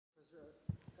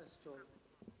Estol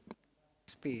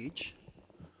speech,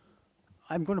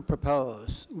 I'm going to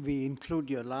propose we include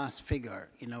your last figure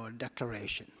in our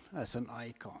declaration as an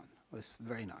icon. It was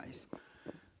very nice.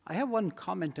 I have one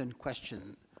comment and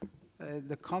question.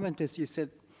 The comment is, you said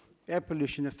air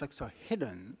pollution effects are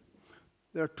hidden.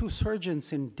 There are two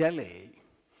surgeons in Delhi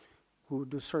who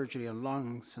do surgery on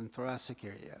lungs and thoracic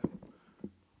area.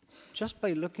 Just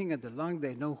by looking at the lung,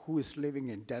 they know who is living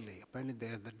in Delhi. Apparently,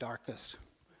 they're the darkest.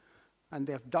 And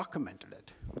they have documented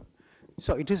it.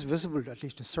 So it is visible, at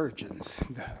least to surgeons.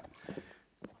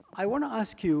 I want to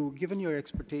ask you, given your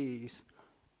expertise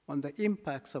on the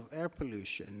impacts of air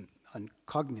pollution on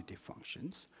cognitive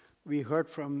functions, we heard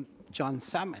from John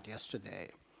Samet yesterday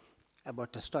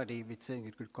about a study which saying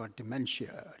it could cause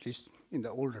dementia, at least in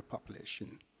the older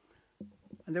population.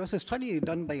 And there was a study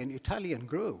done by an Italian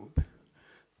group.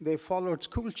 They followed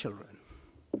school children.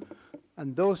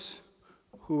 And those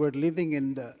who were living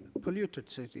in the polluted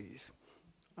cities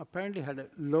apparently had a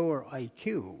lower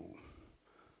IQ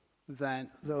than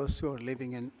those who are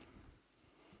living in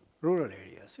rural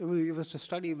areas. It was a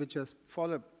study which was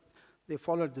followed, they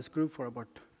followed this group for about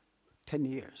 10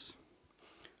 years.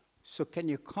 So can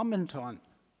you comment on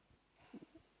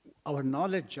our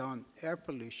knowledge on air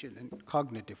pollution and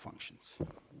cognitive functions?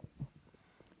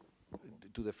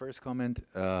 To the first comment,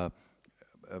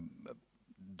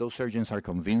 those surgeons are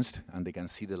convinced and they can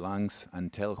see the lungs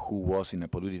and tell who was in a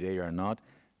polluted area or not.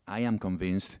 I am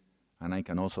convinced, and I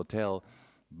can also tell,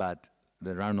 but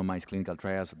the randomized clinical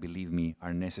trials, believe me,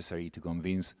 are necessary to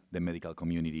convince the medical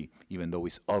community, even though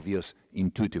it's obvious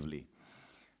intuitively.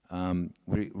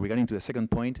 Regarding to the second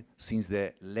point, since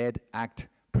the Lead Act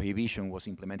prohibition was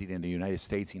implemented in the United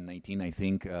States in 19, I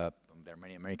think, there are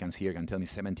many Americans here can tell me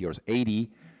 70 or 80,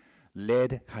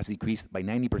 lead has decreased by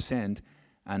 90%,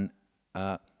 and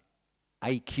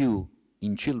IQ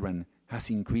in children has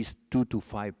increased 2 to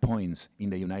 5 points in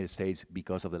the United States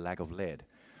because of the lack of lead.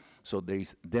 So there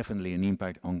is definitely an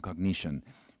impact on cognition.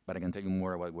 But I can tell you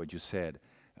more about what you said.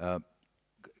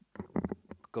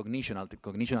 Cognition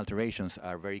alterations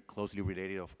are very closely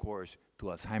related, of course, to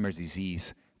Alzheimer's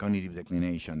disease, cognitive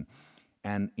declination.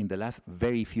 And in the last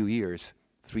very few years,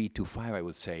 3 to 5, I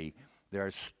would say, there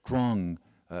are strong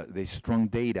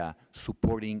data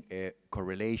supporting a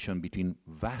correlation between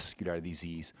vascular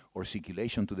disease or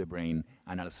circulation to the brain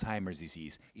and Alzheimer's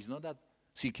disease. It's not that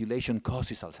circulation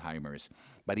causes Alzheimer's,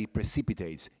 but it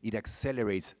precipitates, it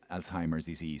accelerates Alzheimer's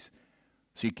disease.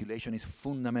 Circulation is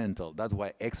fundamental. That's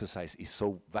why exercise is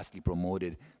so vastly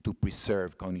promoted to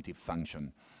preserve cognitive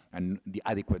function and the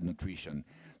adequate nutrition.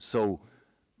 So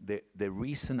the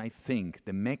reason I think,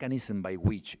 the mechanism by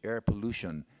which air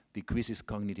pollution decreases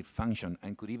cognitive function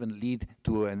and could even lead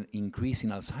to an increase in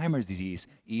Alzheimer's disease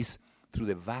is through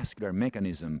the vascular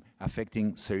mechanism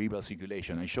affecting cerebral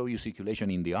circulation. I show you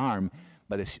circulation in the arm,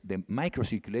 but the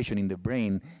microcirculation in the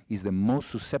brain is the most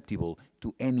susceptible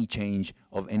to any change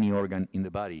of any organ in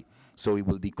the body. So it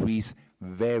will decrease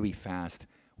very fast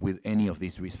with any of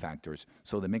these risk factors.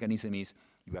 So the mechanism is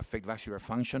you affect vascular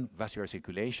function, vascular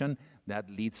circulation, that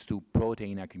leads to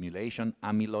protein accumulation,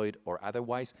 amyloid or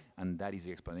otherwise, and that is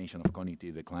the explanation of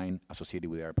cognitive decline associated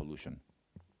with air pollution.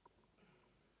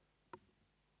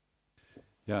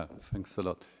 Yeah, thanks a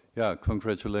lot. Yeah,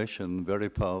 congratulations, very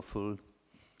powerful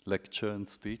lecture and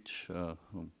speech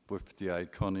with the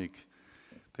iconic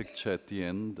picture at the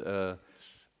end.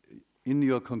 In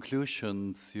your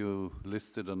conclusions, you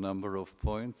listed a number of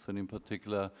points, and in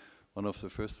particular, one of the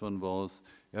first one was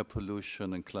air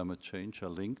pollution and climate change are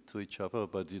linked to each other,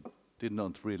 but you did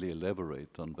not really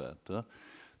elaborate on that.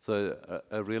 So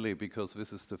I really, because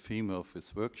this is the theme of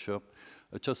this workshop,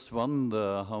 I just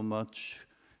wonder how much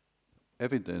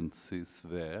evidence is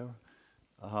there,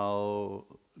 how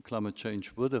climate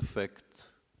change would affect,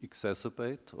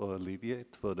 exacerbate or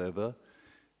alleviate, whatever,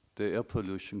 the air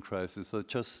pollution crisis. So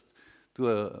just do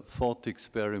a thought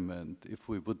experiment. If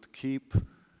we would keep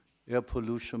air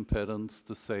pollution patterns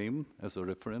the same as a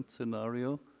reference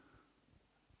scenario,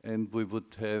 and we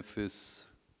would have this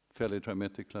fairly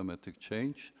dramatic climatic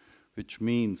change, which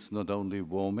means not only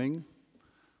warming,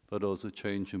 but also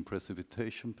change in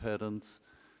precipitation patterns,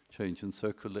 change in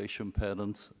circulation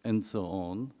patterns, and so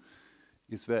on.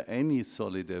 Is there any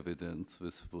solid evidence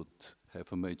this would have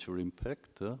a major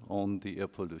impact on the air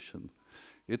pollution?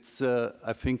 It's,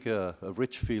 I think, a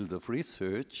rich field of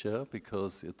research,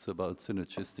 because it's about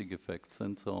synergistic effects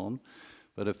and so on.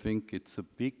 But I think it's a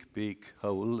big, big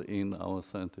hole in our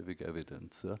scientific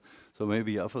evidence. So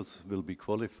maybe others will be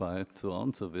qualified to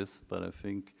answer this, but I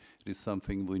think it is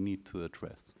something we need to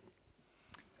address.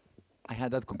 I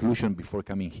had that conclusion before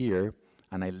coming here,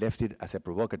 and I left it as a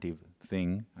provocative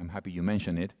thing. I'm happy you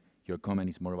mentioned it. your comment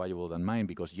is more valuable than mine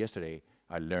because yesterday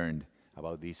I learned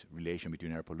about this relation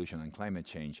between air pollution and climate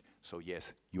change. So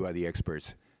yes, you are the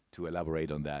experts to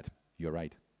elaborate on that. You're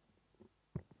right.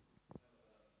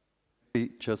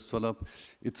 Just follow up.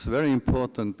 It's very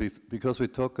important because we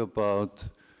talk about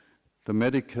the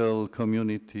medical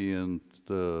community and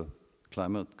the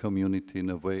climate community, in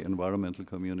a way, environmental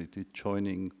community,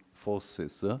 joining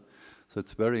forces. So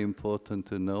it's very important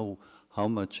to know how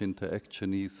much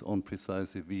interaction is on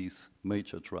precisely these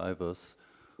major drivers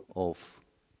of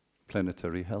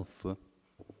planetary health.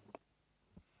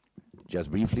 Just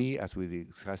briefly, as we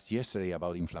discussed yesterday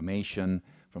about inflammation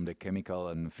from the chemical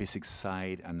and physics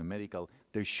side and the medical,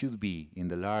 there should be, in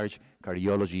the large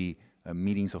cardiology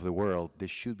meetings of the world, there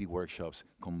should be workshops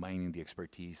combining the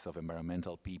expertise of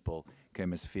environmental people,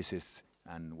 chemists, physicists,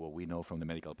 and what we know from the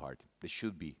medical part. There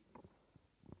should be.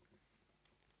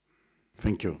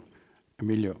 Thank you.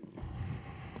 Emilio.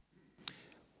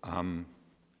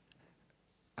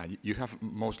 You have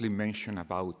mostly mentioned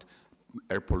about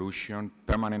air pollution,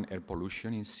 permanent air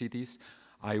pollution in cities.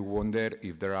 I wonder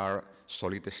if there are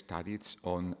solid studies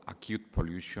on acute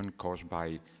pollution caused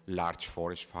by large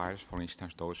forest fires, for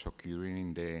instance, those occurring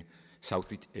in the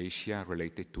Southeast Asia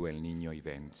related to El Niño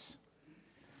events.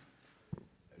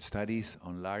 Studies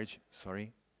on large,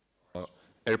 sorry?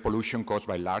 Air pollution caused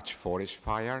by large forest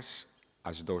fires,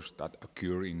 as those that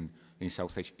occur in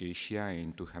Southeast Asia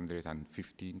in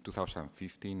 2015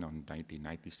 or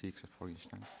 1996, for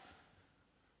instance.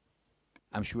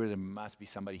 I'm sure there must be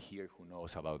somebody here who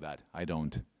knows about that. I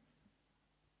don't.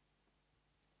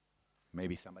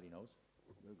 Maybe somebody knows?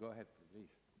 Go ahead, please.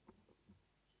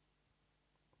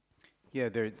 Yeah,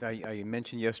 I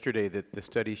mentioned yesterday that the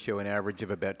studies show an average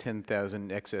of about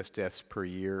 10,000 excess deaths per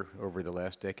year over the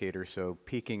last decade or so,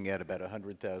 peaking at about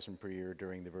 100,000 per year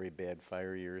during the very bad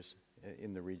fire years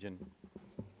in the region.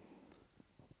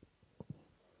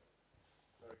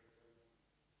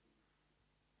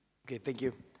 Okay, thank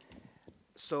you.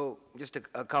 So just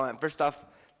a comment. First off,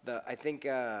 I think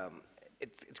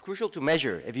it's crucial to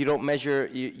measure. If you don't measure,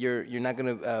 you're not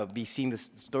going to be seeing the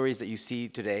stories that you see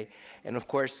today. And of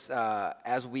course,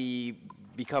 as we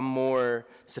become more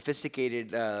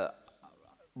sophisticated,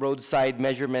 roadside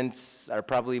measurements are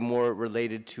probably more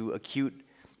related to acute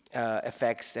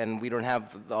effects, and we don't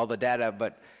have all the data.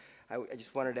 But I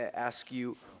just wanted to ask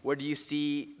you, where do you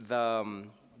see the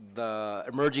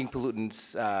emerging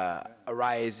pollutants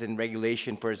arise in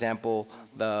regulation? For example,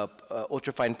 the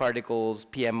ultrafine particles,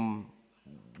 PM1,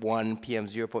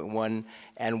 PM0.1,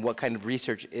 and what kind of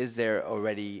research is there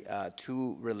already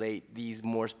to relate these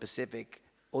more specific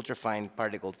ultrafine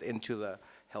particles into the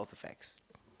health effects?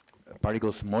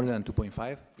 Particles more than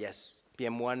 2.5? Yes,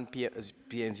 PM1,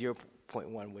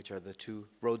 PM0.1, which are the two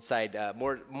roadside,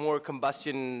 more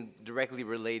combustion directly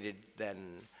related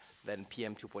than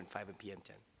PM2.5 and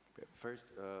PM10. First,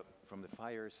 from the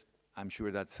fires, I'm sure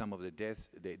that some of the deaths,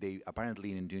 they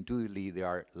apparently intuitively they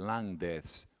are lung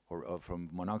deaths or from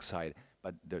monoxide,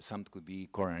 but some could be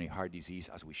coronary heart disease,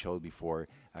 as we showed before,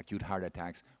 acute heart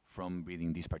attacks from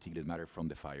breathing this particulate matter from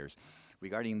the fires.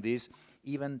 Regarding this,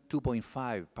 even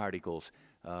 2.5 particles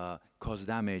cause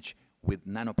damage with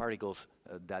nanoparticles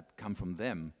that come from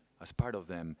them, as part of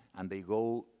them, and they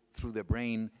go through the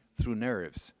brain, through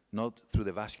nerves, not through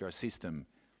the vascular system.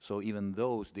 So even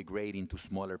those degrade into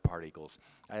smaller particles.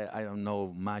 I don't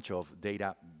know much of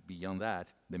data beyond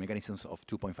that. The mechanisms of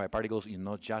 2.5 particles is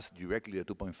not just directly the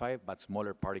 2.5, but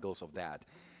smaller particles of that.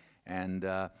 And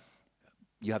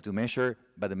you have to measure,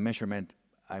 but the measurement,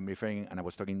 I'm referring, and I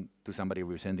was talking to somebody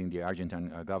representing the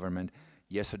Argentine government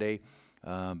yesterday,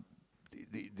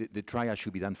 the trial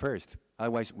should be done first.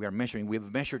 Otherwise, we are measuring,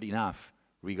 we've measured enough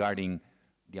regarding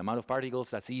the amount of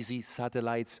particles, that's easy,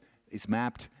 satellites, is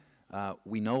mapped.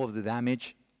 We know of the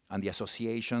damage and the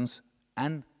associations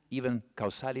and even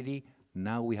causality.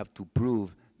 Now we have to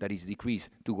prove that it's decreased.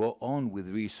 To go on with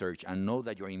research and know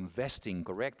that you're investing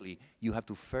correctly, you have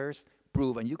to first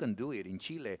prove, and you can do it in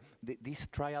Chile. This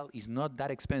trial is not that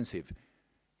expensive.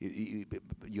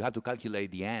 You have to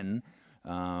calculate the N,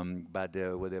 but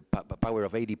with a power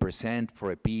of 80%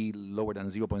 for a P lower than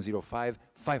 0.05,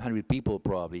 500 people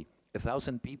probably.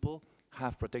 1,000 people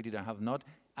have protected and have not.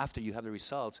 After you have the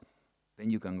results, then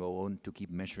you can go on to keep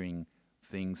measuring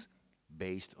things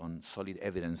based on solid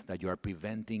evidence that you are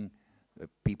preventing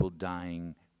people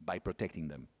dying by protecting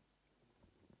them.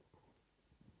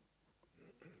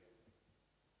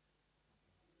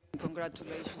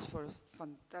 Congratulations for a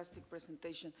fantastic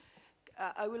presentation.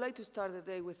 I would like to start the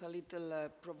day with a little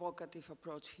provocative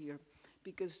approach here,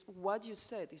 because what you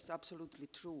said is absolutely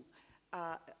true.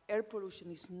 Air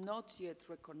pollution is not yet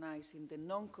recognized in the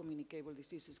non-communicable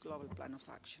diseases global plan of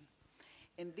action.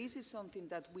 And this is something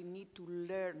that we need to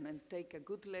learn and take a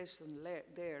good lesson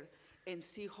there and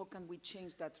see how can we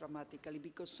change that dramatically,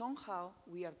 because somehow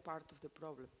we are part of the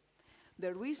problem.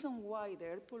 The reason why the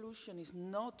air pollution is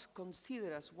not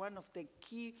considered as one of the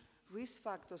key risk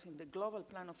factors in the global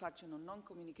plan of action on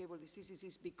non-communicable diseases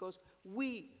is because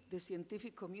we, the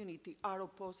scientific community, are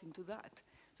opposing to that.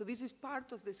 So this is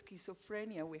part of the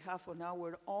schizophrenia we have on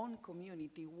our own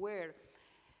community, where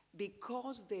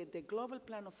because the global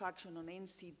plan of action on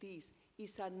NCDs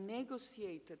is a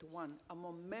negotiated one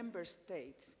among member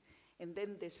states, and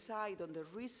then decide on the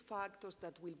risk factors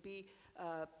that will be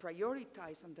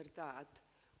prioritized under that,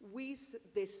 we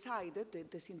decided,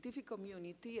 the scientific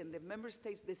community and the member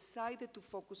states decided to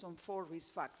focus on 4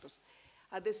 risk factors.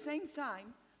 At the same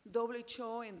time,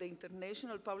 WHO and the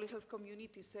international public health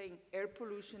community saying air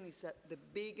pollution is the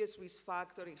biggest risk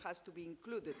factor, it has to be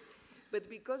included. But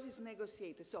because it's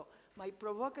negotiated, so my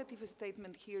provocative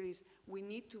statement here is we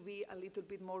need to be a little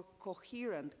bit more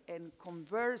coherent and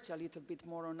converge a little bit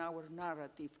more on our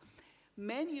narrative.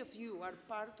 Many of you are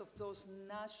part of those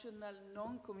national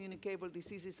non-communicable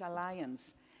diseases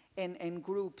alliance and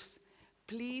groups.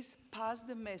 Please pass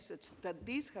the message that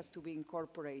this has to be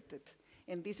incorporated.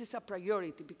 And this is a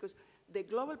priority because the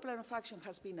global plan of action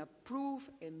has been approved,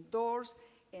 endorsed,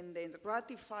 and then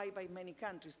ratified by many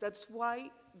countries. That's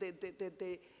why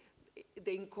the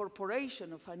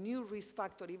incorporation of a new risk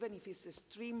factor, even if it's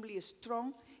extremely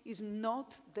strong, is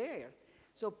not there.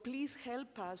 So please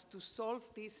help us to solve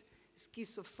this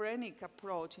schizophrenic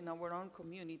approach in our own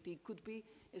community. It could be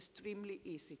extremely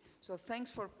easy. So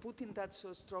thanks for putting that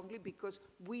so strongly, because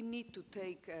we need to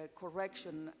take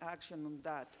correction action on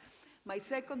that. My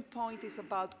second point is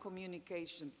about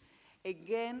communication.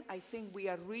 Again, I think we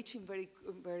are reaching very,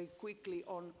 very quickly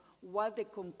on what the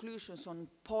conclusions on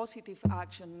positive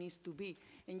action needs to be.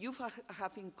 And you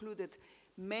have included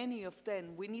many of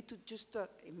them. We need to just,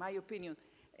 in my opinion,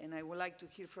 and I would like to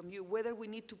hear from you, whether we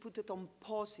need to put it on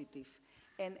positive.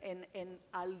 And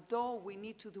although we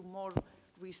need to do more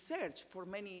research for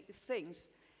many things,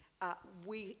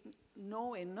 we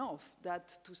know enough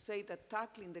that to say that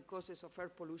tackling the causes of air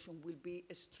pollution will be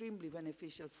extremely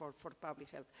beneficial for public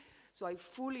health. So I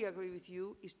fully agree with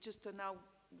you. It's just now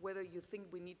whether you think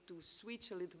we need to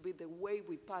switch a little bit the way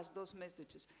we pass those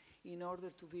messages in order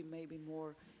to be maybe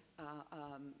more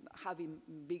having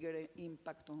bigger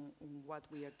impact on what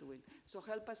we are doing. So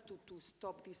help us to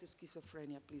stop this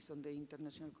schizophrenia, please, on the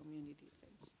international community.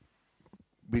 Thanks.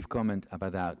 Brief comment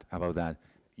about that.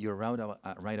 You're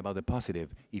right about the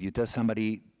positive. If you tell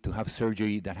somebody to have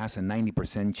surgery that has a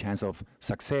 90% chance of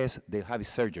success, they'll have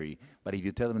surgery. But if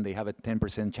you tell them they have a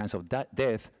 10% chance of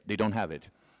death, they don't have it.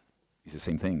 It's the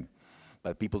same thing.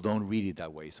 But people don't read it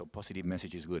that way, so positive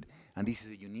message is good. And this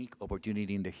is a unique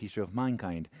opportunity in the history of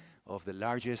mankind of the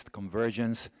largest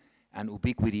convergence and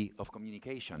ubiquity of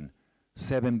communication.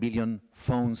 7 billion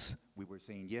phones, we were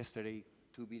saying yesterday,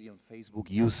 2 billion Facebook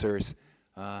users,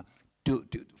 5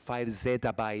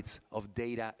 zettabytes of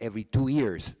data every 2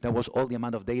 years. That was all the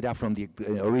amount of data from the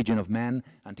origin of man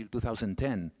until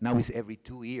 2010. Now it's every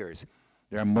 2 years.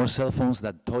 There are more cell phones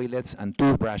than toilets and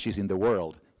toothbrushes in the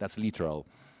world. That's literal.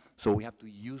 So we have to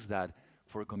use that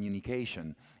for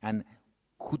communication. And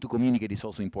who to communicate is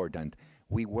also important.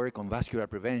 We work on vascular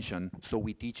prevention, so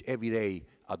we teach every day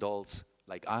adults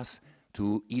like us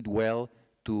to eat well,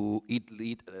 to eat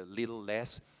a little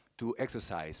less, to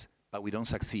exercise, but we don't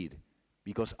succeed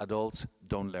because adults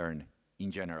don't learn in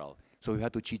general. So we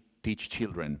have to teach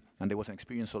children. And there was an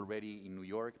experience already in New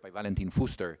York by Valentin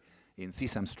Fuster in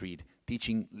Sesame Street,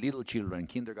 teaching little children,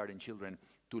 kindergarten children,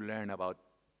 to learn about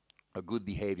a good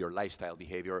behavior, lifestyle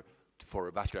behavior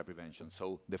for vascular prevention.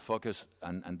 So the focus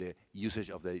and the usage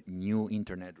of the new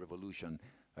internet revolution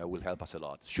will help us a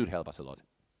lot, should help us a lot.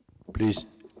 Please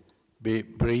be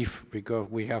brief, because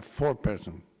we have 4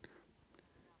 persons.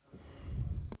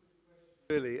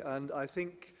 Really, and I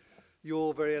think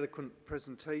your very eloquent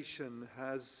presentation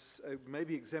has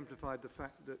maybe exemplified the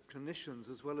fact that clinicians,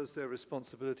 as well as their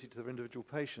responsibility to their individual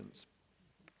patients,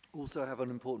 also have an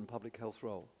important public health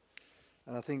role.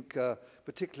 And I think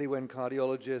particularly when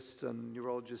cardiologists and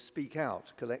neurologists speak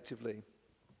out collectively,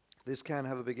 this can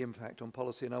have a big impact on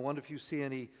policy. And I wonder if you see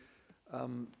any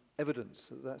evidence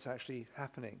that that's actually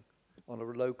happening on a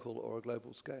local or a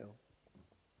global scale.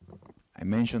 I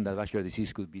mentioned that vascular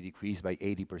disease could be decreased by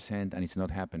 80%, and it's not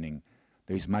happening.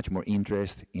 There is much more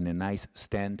interest in a nice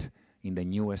stent, in the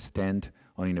newest stent,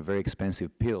 or in a very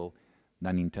expensive pill,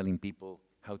 than in telling people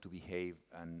how to behave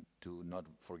and to not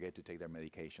forget to take their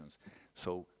medications.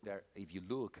 So if you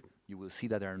look, you will see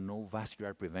that there are no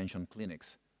vascular prevention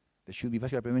clinics. There should be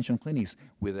vascular prevention clinics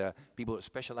with people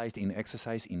specialized in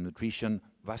exercise, in nutrition,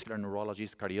 vascular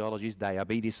neurologists, cardiologists,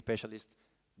 diabetes specialists.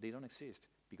 They don't exist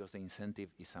because the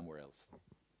incentive is somewhere else.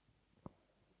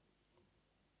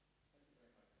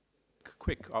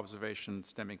 Quick observation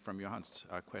stemming from Johann's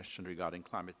question regarding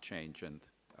climate change and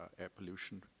air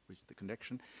pollution, which is the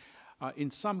connection. In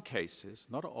some cases,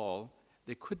 not all,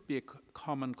 there could be a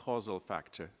common causal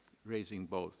factor raising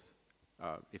both.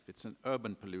 If it's an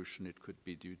urban pollution, it could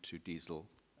be due to diesel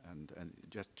and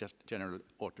just general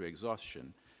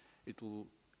auto-exhaustion. It will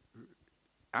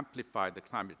amplify the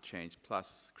climate change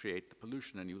plus create the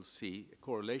pollution, and you'll see a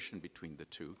correlation between the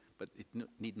two, but it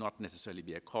need not necessarily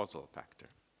be a causal factor,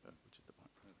 which is the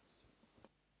point.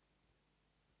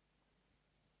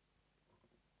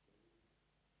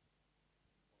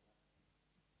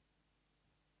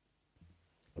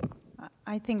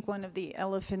 I think one of the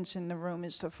elephants in the room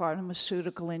is the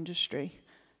pharmaceutical industry.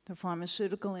 The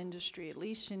pharmaceutical industry, at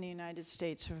least in the United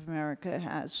States of America,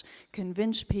 has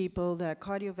convinced people that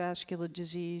cardiovascular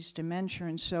disease, dementia,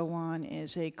 and so on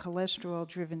is a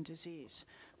cholesterol-driven disease,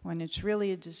 when it's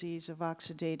really a disease of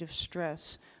oxidative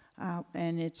stress,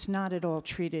 and it's not at all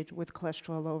treated with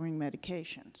cholesterol-lowering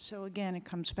medication. So again, it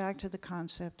comes back to the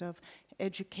concept of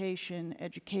education,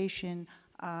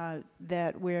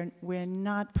 that we're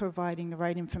not providing the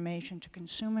right information to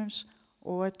consumers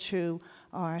or to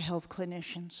our health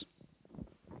clinicians.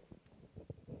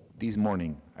 This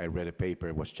morning, I read a paper,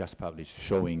 it was just published,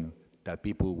 showing that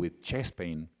people with chest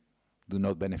pain do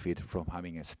not benefit from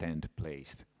having a stent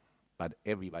placed. But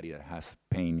everybody that has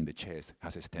pain in the chest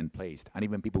has a stent placed. And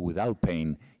even people without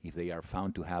pain, if they are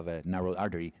found to have a narrow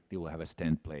artery, they will have a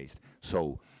stent placed.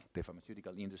 So the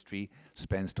pharmaceutical industry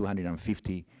spends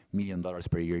 $250 million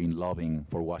per year in lobbying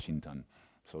for Washington.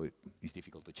 So it's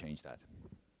difficult to change that.